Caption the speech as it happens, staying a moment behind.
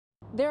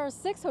There are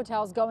 6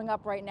 hotels going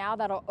up right now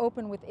that'll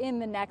open within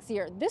the next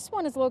year. This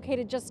one is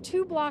located just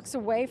 2 blocks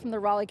away from the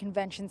Raleigh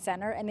Convention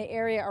Center, and the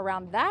area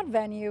around that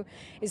venue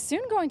is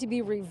soon going to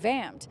be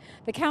revamped.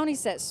 The county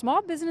says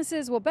small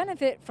businesses will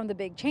benefit from the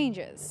big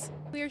changes.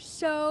 We are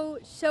so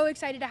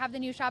excited to have the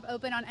new shop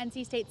open on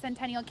NC State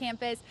Centennial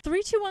Campus.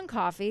 321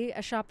 Coffee,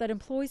 a shop that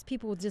employs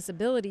people with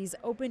disabilities,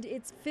 opened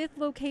its 5th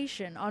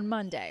location on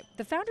Monday.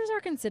 The founders are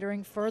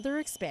considering further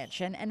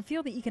expansion and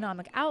feel the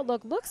economic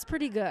outlook looks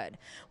pretty good.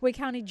 Wake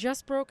County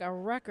just broke a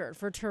record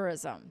for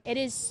tourism. It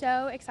is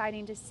so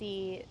exciting to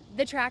see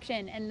the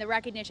traction and the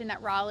recognition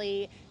that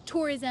Raleigh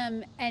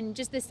tourism and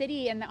just the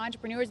city and the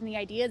entrepreneurs and the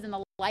ideas and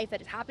the life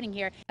that is happening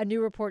here. A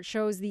new report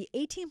shows the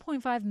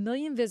 18.5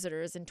 million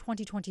visitors in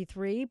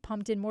 2023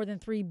 pumped in more than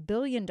 $3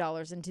 billion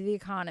into the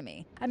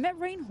economy. I met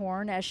Rain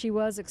Horn as she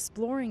was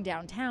exploring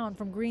downtown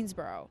from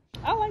Greensboro.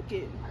 I like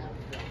it.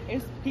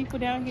 It's people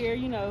down here,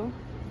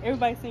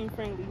 everybody seems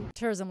friendly.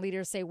 Tourism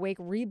leaders say Wake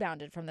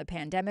rebounded from the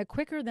pandemic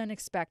quicker than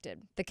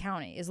expected. The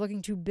county is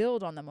looking to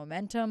build on the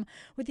momentum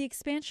with the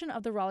expansion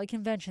of the Raleigh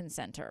Convention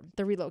Center,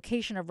 the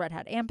relocation of Red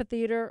Hat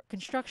Amphitheater,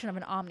 construction of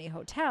an Omni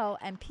Hotel,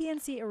 and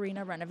PNC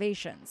Arena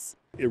renovations.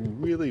 It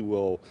really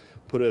will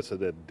put us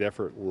at a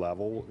different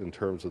level in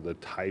terms of the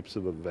types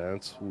of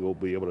events. We'll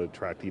be able to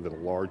attract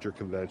even larger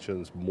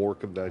conventions, more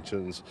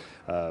conventions,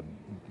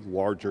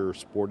 larger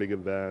sporting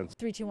events.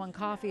 321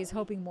 Coffee is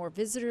hoping more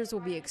visitors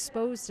will be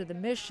exposed to the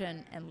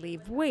mission and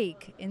leave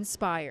Wake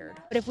inspired.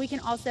 But if we can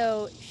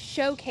also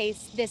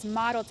showcase this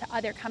model to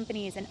other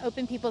companies and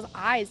open people's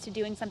eyes to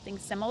doing something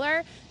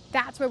similar,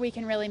 that's where we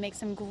can really make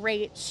some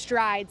great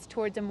strides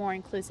towards a more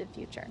inclusive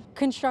future.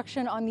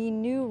 Construction on the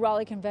new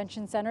Raleigh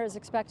Convention Center is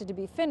expected to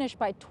be finished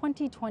by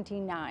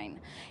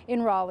 2029.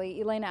 In Raleigh,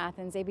 Elena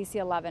Athens, ABC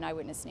 11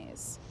 Eyewitness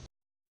News.